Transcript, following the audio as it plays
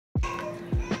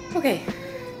Okay,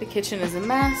 the kitchen is a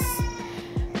mess.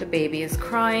 The baby is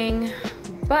crying,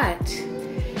 but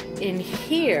in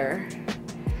here,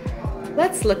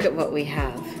 let's look at what we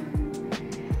have.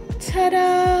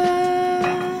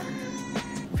 Ta-da!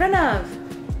 Pranav!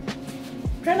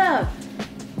 Pranav!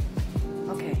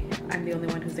 Okay, I'm the only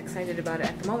one who's excited about it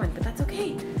at the moment, but that's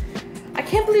okay. I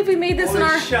can't believe we made this in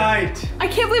our... shite. I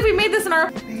can't believe we made this in our...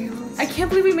 I can't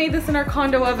believe we made this in our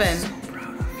condo oven. I'm so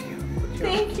proud of you.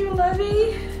 Thank you,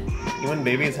 Lovey. Even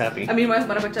baby is happy. I mean, my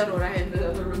bacha ro raha hai in the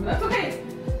other room. That's okay,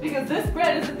 because this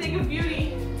bread is a thing of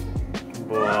beauty.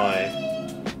 Boy.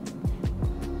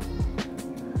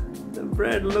 The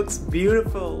bread looks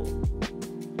beautiful.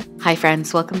 Hi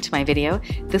friends, welcome to my video.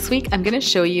 This week I'm going to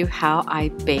show you how I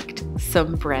baked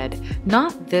some bread.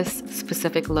 Not this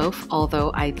specific loaf,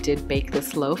 although I did bake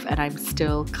this loaf and I'm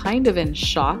still kind of in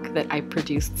shock that I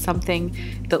produced something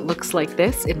that looks like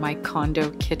this in my condo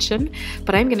kitchen.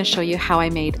 But I'm going to show you how I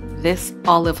made this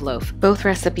olive loaf. Both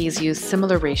recipes use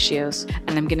similar ratios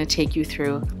and I'm going to take you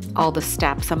through all the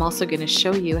steps. I'm also going to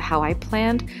show you how I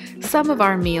planned some of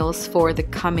our meals for the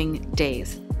coming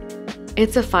days.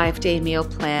 It's a 5-day meal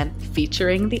plan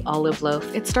featuring the olive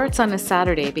loaf. It starts on a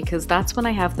Saturday because that's when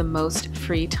I have the most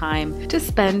free time to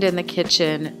spend in the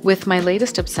kitchen with my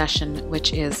latest obsession,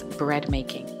 which is bread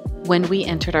making. When we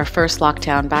entered our first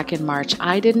lockdown back in March,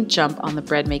 I didn't jump on the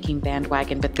bread making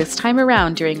bandwagon, but this time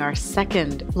around during our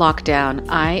second lockdown,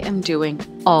 I am doing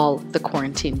all the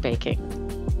quarantine baking.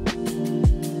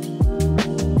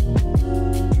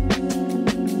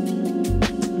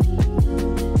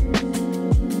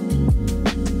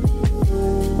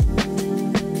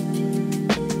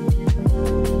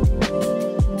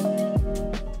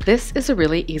 This is a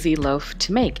really easy loaf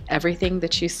to make. Everything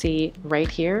that you see right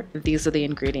here, these are the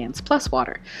ingredients, plus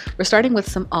water. We're starting with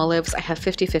some olives. I have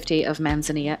 50-50 of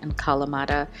manzanilla and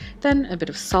kalamata, then a bit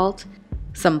of salt,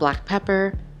 some black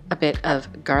pepper, a bit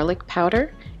of garlic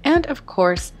powder, and of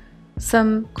course,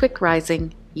 some quick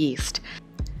rising yeast.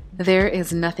 There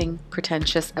is nothing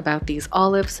pretentious about these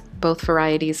olives. Both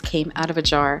varieties came out of a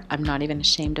jar. I'm not even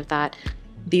ashamed of that.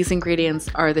 These ingredients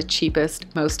are the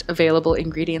cheapest, most available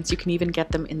ingredients. You can even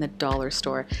get them in the dollar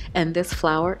store. And this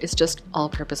flour is just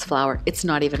all-purpose flour. It's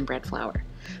not even bread flour.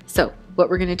 So what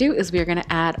we're going to do is we're going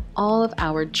to add all of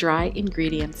our dry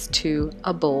ingredients to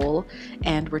a bowl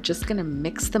and we're just going to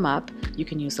mix them up. You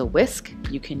can use a whisk,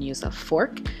 you can use a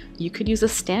fork, you could use a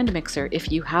stand mixer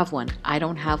if you have one. I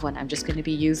don't have one. I'm just going to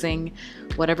be using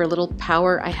whatever little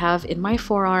power I have in my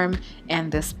forearm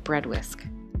and this bread whisk.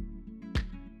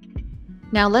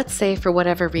 Now let's say for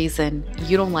whatever reason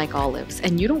you don't like olives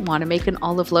and you don't want to make an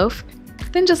olive loaf,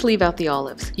 then just leave out the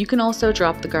olives. You can also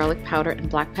drop the garlic powder and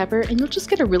black pepper and you'll just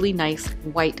get a really nice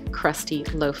white crusty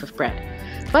loaf of bread.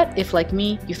 But if like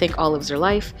me you think olives are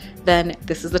life, then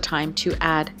this is the time to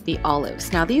add the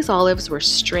olives. Now these olives were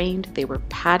strained, they were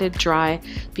patted dry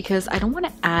because I don't want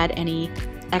to add any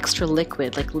extra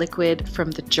liquid, like liquid from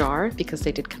the jar, because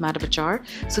they did come out of a jar.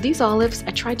 So these olives,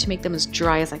 I tried to make them as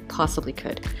dry as I possibly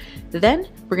could. Then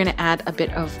we're going to add a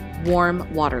bit of warm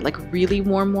water, like really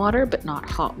warm water, but not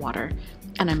hot water.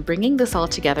 And I'm bringing this all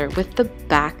together with the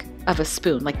back of a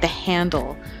spoon, like the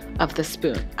handle of the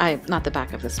spoon. Not the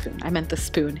back of the spoon, I meant the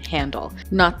spoon handle,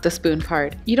 not the spoon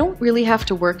part. You don't really have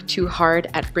to work too hard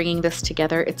at bringing this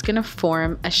together. It's gonna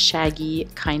form a shaggy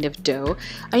kind of dough.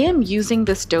 I am using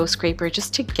this dough scraper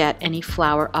just to get any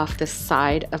flour off the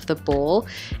side of the bowl,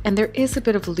 and there is a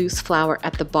bit of loose flour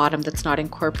at the bottom that's not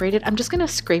incorporated. I'm just gonna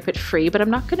scrape it free, but I'm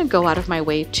not gonna go out of my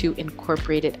way to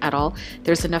incorporate it at all.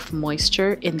 There's enough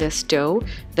moisture in this dough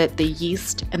that the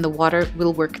yeast and the water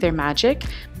will work their magic.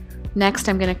 Next,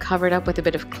 I'm going to cover it up with a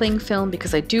bit of cling film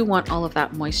because I do want all of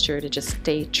that moisture to just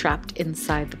stay trapped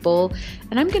inside the bowl.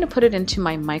 And I'm going to put it into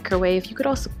my microwave. You could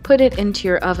also put it into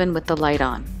your oven with the light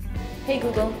on. Hey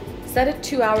Google, set a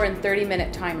 2-hour and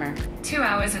 30-minute timer. 2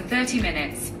 hours and 30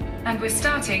 minutes. And we're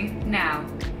starting now.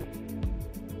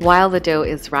 While the dough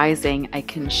is rising, I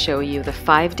can show you the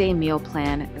 5-day meal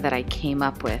plan that I came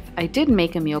up with. I did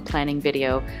make a meal planning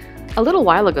video a little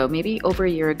while ago, maybe over a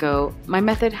year ago. My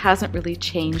method hasn't really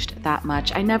changed that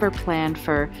much. I never planned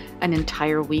for an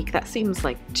entire week. That seems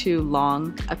like too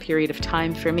long a period of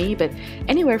time for me, but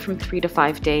anywhere from 3 to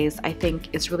 5 days I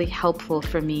think is really helpful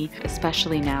for me,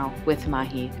 especially now with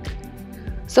Mahi.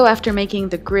 So after making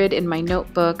the grid in my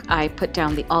notebook, I put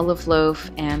down the olive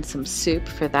loaf and some soup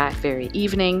for that very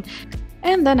evening,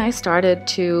 and then I started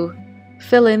to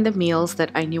fill in the meals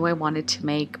that I knew I wanted to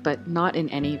make, but not in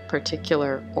any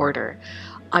particular order.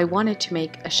 I wanted to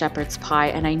make a shepherd's pie,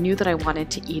 and I knew that I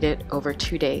wanted to eat it over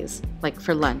 2 days, like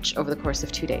for lunch over the course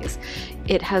of 2 days.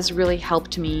 It has really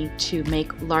helped me to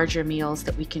make larger meals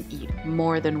that we can eat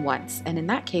more than once. And in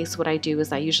that case, what I do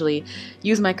is I usually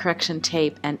use my correction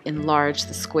tape and enlarge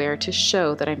the square to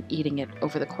show that I'm eating it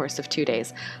over the course of 2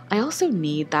 days. I also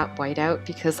need that whiteout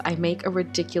because I make a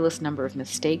ridiculous number of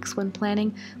mistakes when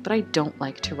planning, but I don't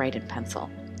like to write in pencil.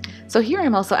 So here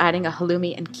I'm also adding a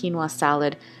halloumi and quinoa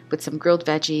salad with some grilled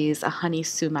veggies, a honey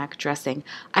sumac dressing.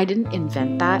 I didn't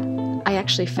invent that. I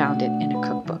actually found it in a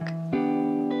cookbook.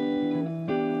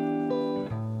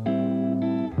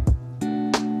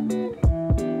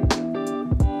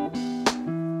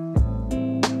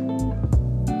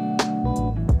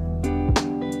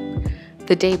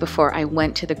 The day before I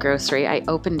went to the grocery, I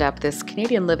opened up this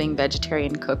Canadian Living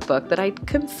vegetarian cookbook that I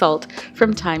consult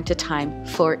from time to time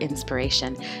for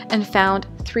inspiration and found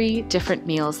 3 different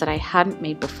meals that I hadn't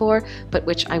made before, but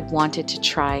which I wanted to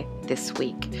try this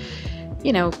week.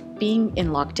 You know, being in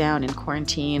lockdown, in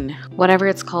quarantine, whatever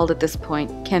it's called at this point,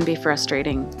 can be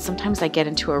frustrating. Sometimes I get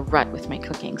into a rut with my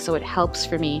cooking, so it helps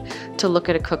for me to look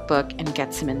at a cookbook and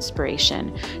get some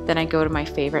inspiration. Then I go to my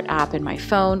favorite app in my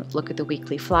phone, look at the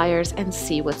weekly flyers, and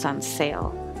see what's on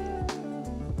sale.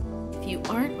 If you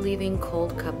aren't leaving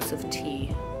cold cups of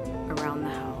tea around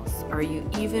the house, are you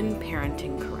even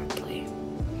parenting correctly?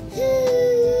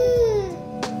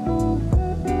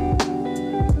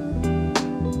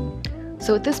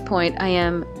 So at this point, I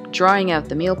am drawing out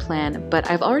the meal plan, but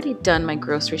I've already done my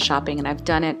grocery shopping and I've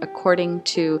done it according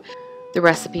to the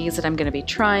recipes that I'm going to be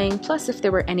trying, plus if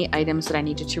there were any items that I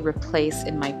needed to replace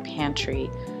in my pantry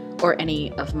or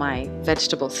any of my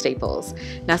vegetable staples.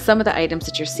 Now, some of the items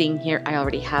that you're seeing here I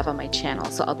already have on my channel,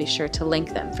 so I'll be sure to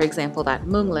link them. For example, that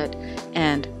munglet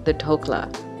and the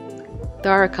dhokla.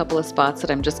 There are a couple of spots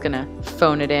that I'm just gonna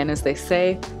phone it in, as they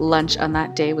say. Lunch on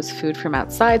that day was food from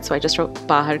outside, so I just wrote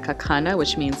bahar ka khana,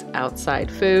 which means outside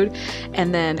food.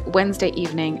 And then Wednesday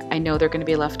evening, I know they're gonna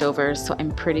be leftovers, so I'm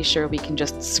pretty sure we can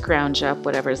just scrounge up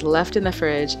whatever's left in the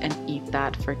fridge and eat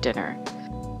that for dinner.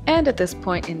 And at this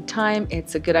point in time,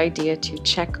 it's a good idea to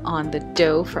check on the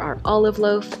dough for our olive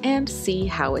loaf and see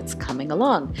how it's coming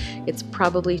along. It's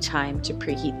probably time to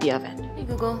preheat the oven. Hey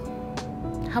Google,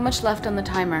 how much left on the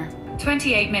timer?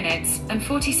 28 minutes and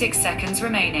 46 seconds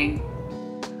remaining.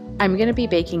 I'm going to be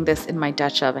baking this in my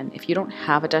Dutch oven. If you don't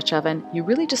have a Dutch oven, you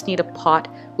really just need a pot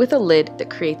with a lid that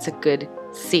creates a good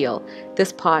seal.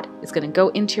 This pot is going to go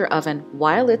into your oven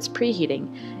while it's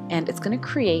preheating, and it's going to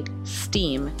create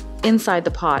steam inside the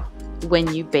pot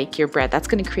when you bake your bread. That's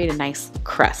going to create a nice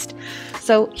crust.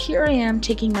 So here I am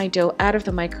taking my dough out of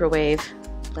the microwave.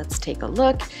 Let's take a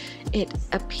look. It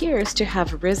appears to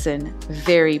have risen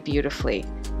very beautifully.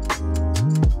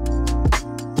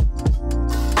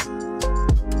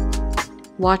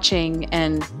 Watching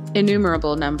an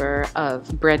innumerable number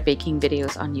of bread baking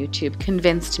videos on YouTube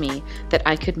convinced me that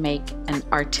I could make an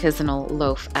artisanal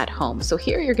loaf at home. So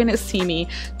here you're going to see me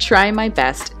try my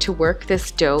best to work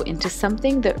this dough into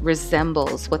something that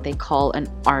resembles what they call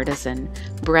an artisan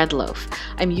bread loaf.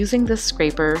 I'm using this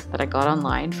scraper that I got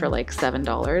online for like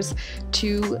 $7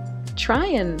 to try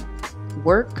and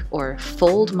work or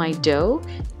fold my dough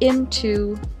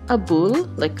into a boule,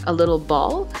 like a little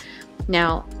ball.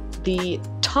 Now, the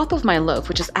top of my loaf,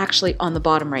 which is actually on the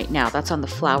bottom right now, that's on the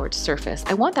floured surface,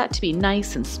 I want that to be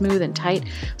nice and smooth and tight,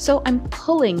 so I'm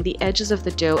pulling the edges of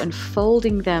the dough and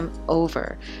folding them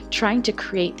over, trying to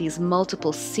create these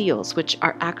multiple seals, which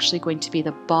are actually going to be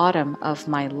the bottom of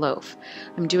my loaf.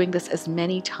 I'm doing this as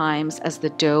many times as the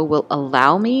dough will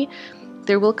allow me.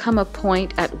 There will come a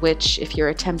point at which, if you're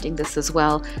attempting this as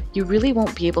well, you really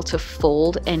won't be able to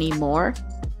fold anymore.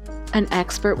 An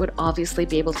expert would obviously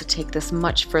be able to take this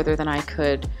much further than I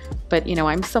could, but you know,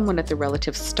 I'm someone at the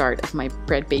relative start of my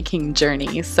bread baking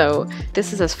journey, so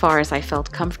this is as far as I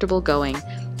felt comfortable going.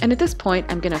 And at this point,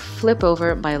 I'm going to flip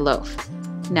over my loaf.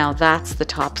 Now that's the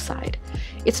top side.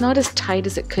 It's not as tight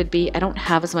as it could be. I don't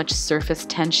have as much surface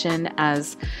tension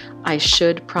as I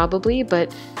should probably,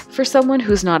 but for someone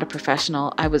who's not a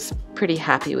professional, I was pretty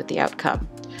happy with the outcome.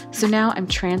 So now I'm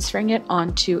transferring it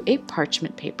onto a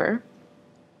parchment paper,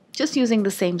 just using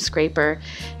the same scraper,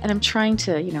 and I'm trying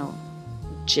to, you know,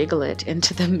 jiggle it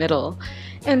into the middle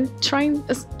and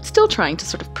still trying to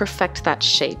sort of perfect that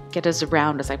shape, get as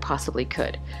round as I possibly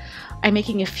could. I'm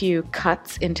making a few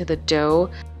cuts into the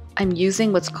dough. I'm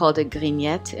using what's called a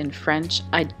grignette in French.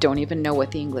 I don't even know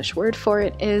what the English word for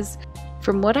it is.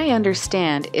 From what I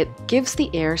understand, it gives the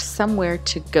air somewhere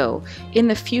to go in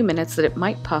the few minutes that it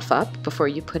might puff up before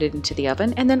you put it into the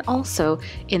oven, and then also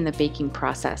in the baking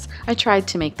process. I tried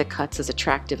to make the cuts as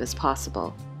attractive as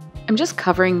possible. I'm just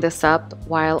covering this up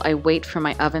while I wait for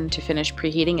my oven to finish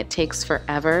preheating. It takes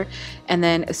forever. And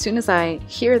then as soon as I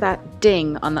hear that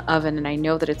ding on the oven and I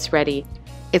know that it's ready,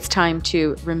 it's time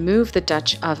to remove the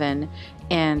Dutch oven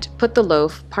and put the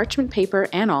loaf, parchment paper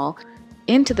and all,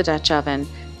 into the Dutch oven,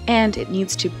 and it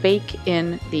needs to bake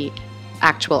in the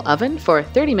actual oven for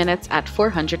 30 minutes at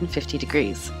 450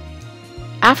 degrees.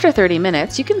 After 30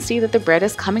 minutes, you can see that the bread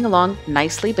is coming along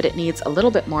nicely, but it needs a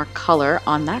little bit more color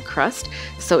on that crust,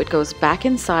 so it goes back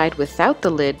inside without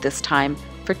the lid this time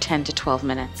for 10 to 12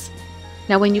 minutes.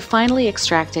 Now when you finally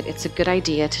extract it, it's a good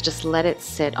idea to just let it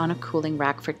sit on a cooling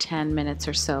rack for 10 minutes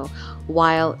or so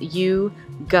while you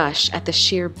gush at the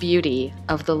sheer beauty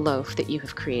of the loaf that you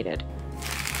have created.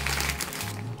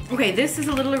 Okay, this is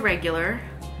a little irregular,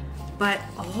 but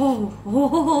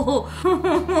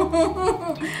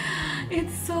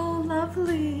it's so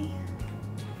lovely.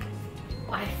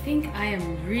 I think I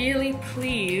am really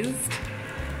pleased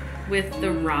with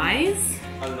the rise.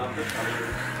 I love the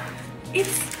color.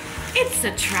 It's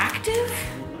attractive.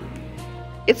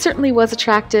 It certainly was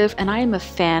attractive, and I am a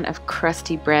fan of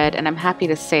crusty bread, and I'm happy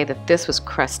to say that this was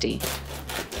crusty.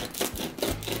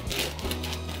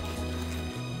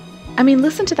 I mean,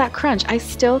 listen to that crunch. I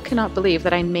still cannot believe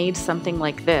that I made something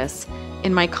like this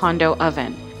in my condo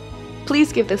oven.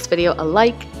 Please give this video a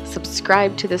like,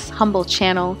 subscribe to this humble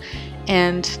channel,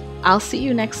 and I'll see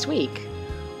you next week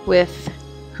with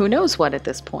who knows what at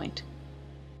this point.